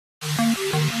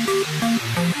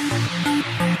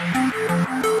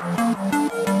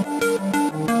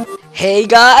Hey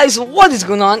guys, what is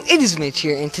going on? It is Mitch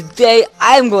here, and today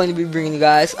I'm going to be bringing you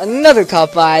guys another top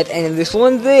 5, and in this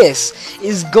one, this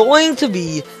is going to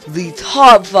be the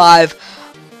top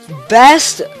 5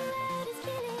 best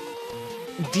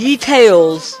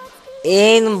details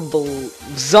in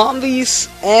zombies.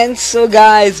 And so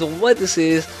guys, what this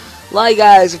is, a lot of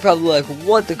guys are probably like,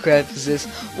 what the crap is this?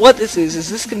 What this is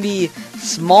this can be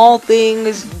small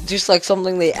things, just like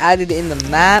something they added in the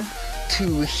map,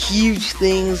 to huge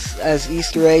things as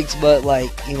Easter eggs, but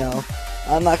like, you know,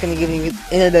 I'm not gonna give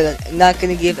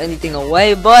anything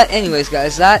away. But anyways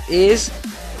guys, that is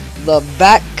the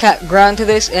background to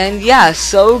this. And yeah,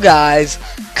 so guys,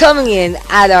 coming in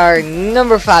at our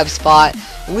number 5 spot,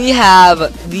 we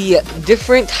have the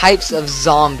different types of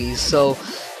zombies. So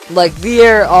like,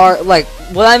 there are, like,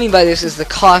 what I mean by this is the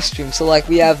costume. So like,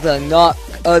 we have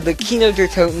the Kino der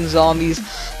Toten zombies,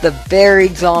 the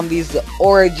buried zombies, the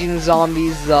origin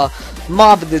zombies, the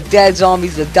Mob of the Dead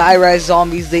zombies, the die-rise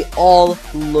zombies. They all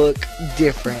look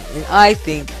different, and I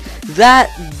think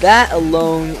that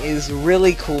alone is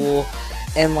really cool.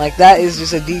 And like, that is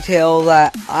just a detail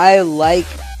that I like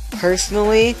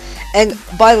personally. And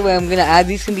by the way, I'm gonna add,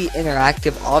 these can be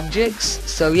interactive objects.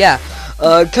 So yeah,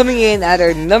 coming in at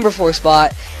our number 4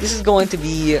 spot, this is going to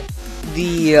be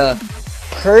the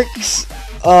perks.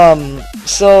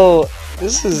 So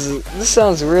this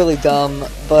sounds really dumb,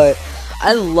 but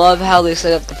I love how they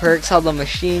set up the perks, how the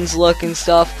machines look and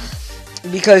stuff,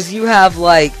 because you have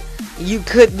like,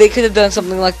 they could have done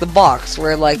something like the box,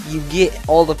 where like you get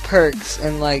all the perks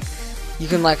and like you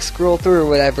can like scroll through or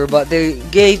whatever, but they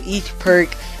gave each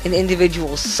perk an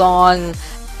individual song,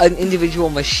 an individual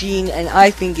machine, and I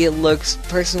think it looks,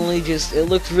 personally, it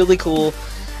looks really cool.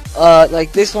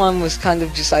 Like, this one was kind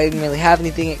of just, I didn't really have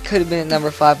anything. It could have been at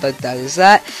number 5, but that is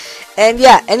that. And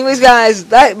yeah, anyways guys,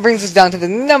 that brings us down to the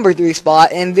number 3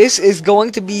 spot, and this is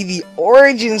going to be the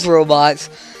Origins robots.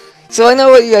 So I know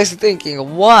what you guys are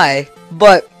thinking, why?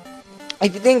 But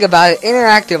if you think about it,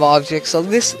 interactive objects, so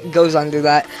this goes under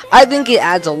that. I think it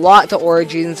adds a lot to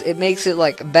Origins. It makes it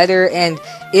like better, and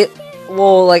it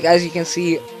will, like, as you can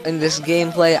see in this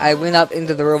gameplay, I went up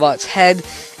into the robot's head.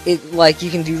 It, like,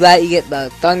 you can do that. You get the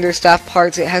thunder staff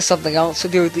parts. It has something else to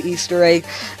do with the Easter egg.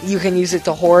 You can use it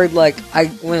to hoard. Like,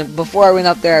 before I went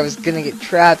up there, I was gonna get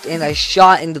trapped, and I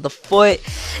shot into the foot,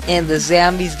 and the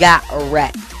zombies got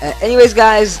wrecked. Anyways,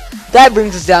 guys, that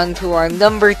brings us down to our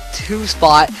number 2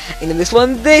 spot, and in this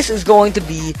one, this is going to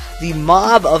be the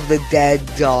Mob of the Dead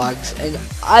dogs, and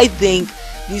I think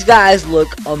these guys look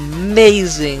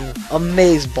amazing,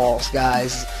 amazeballs,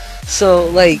 guys. So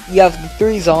like, you have the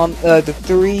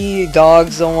 3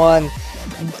 dogs, the one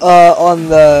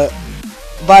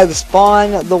by the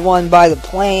spawn, the one by the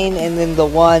plane, and then the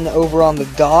one over on the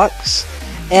docks.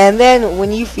 And then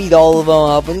when you feed all of them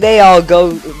up, and they all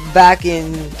go back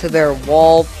into their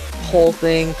wall hole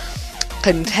thing,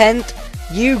 content,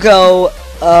 you go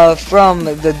from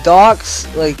the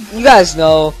docks, like, you guys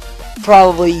know,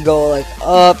 probably you go like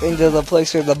up into the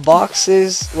place where the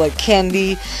boxes like can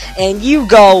be, and you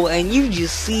go and you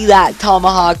just see that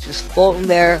tomahawk just floating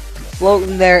there.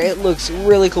 It looks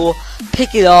really cool.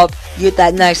 Pick it up, you get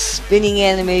that nice spinning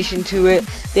animation to it,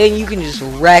 then you can just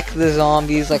wreck the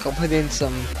zombies. Like, I'll put in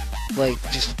some like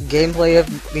just gameplay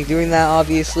of me doing that,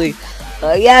 obviously.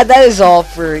 Yeah, that is all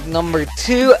for number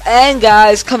 2. And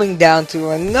guys, coming down to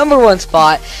our number 1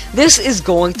 spot, this is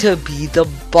going to be the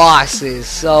bosses.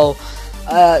 So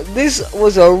this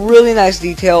was a really nice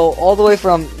detail, all the way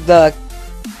from the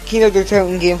Kino der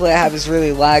Toten gameplay I have is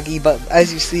really laggy, but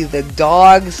as you see, the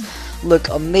dogs look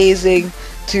amazing.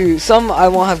 To some I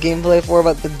won't have gameplay for,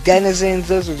 but the denizens,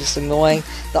 those were just annoying.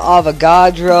 The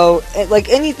Avogadro, like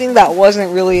anything that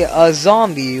wasn't really a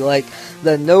zombie, like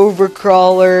the Nova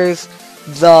crawlers,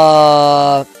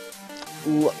 the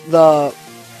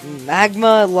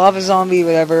magma lava zombie,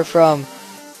 whatever, from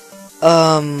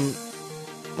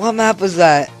what map was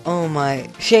that? Oh my,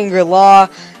 Shangri-La,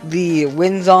 the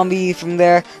wind zombie from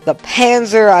there, the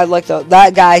Panzer. I like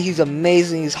that guy. He's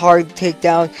amazing. He's hard to take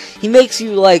down. He makes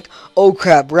you like, oh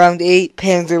crap, round 8,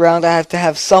 Panzer round, I have to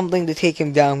have something to take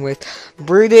him down with.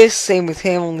 Brutus, same with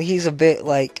him, only he's a bit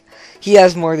like, he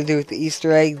has more to do with the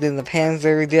Easter egg than the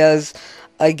Panzer does,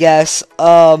 I guess.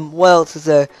 What else is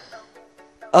there?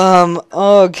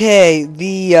 Okay,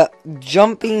 the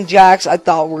jumping jacks I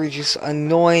thought were just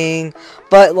annoying,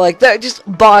 but like, that just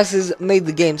bosses made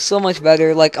the game so much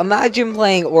better. Like, imagine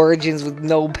playing Origins with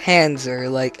no Panzer.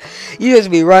 Like, you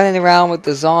just be running around with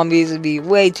the zombies, it'd be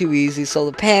way too easy. So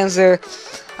the Panzer,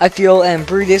 I feel, and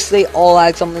Brutus, they all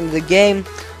add something to the game.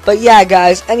 But yeah,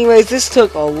 guys, anyways, this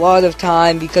took a lot of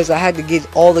time because I had to get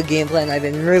all the gameplay and I've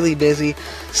been really busy.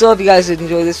 So if you guys did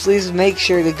enjoy this, please make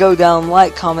sure to go down,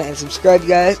 like, comment, and subscribe,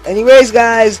 guys. Anyways,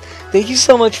 guys, thank you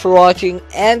so much for watching,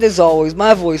 and as always,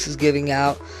 my voice is giving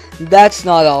out. That's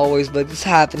not always, but it's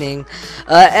happening.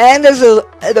 And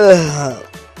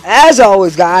as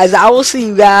always, guys, I will see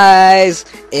you guys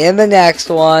in the next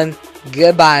one.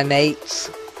 Goodbye, mates.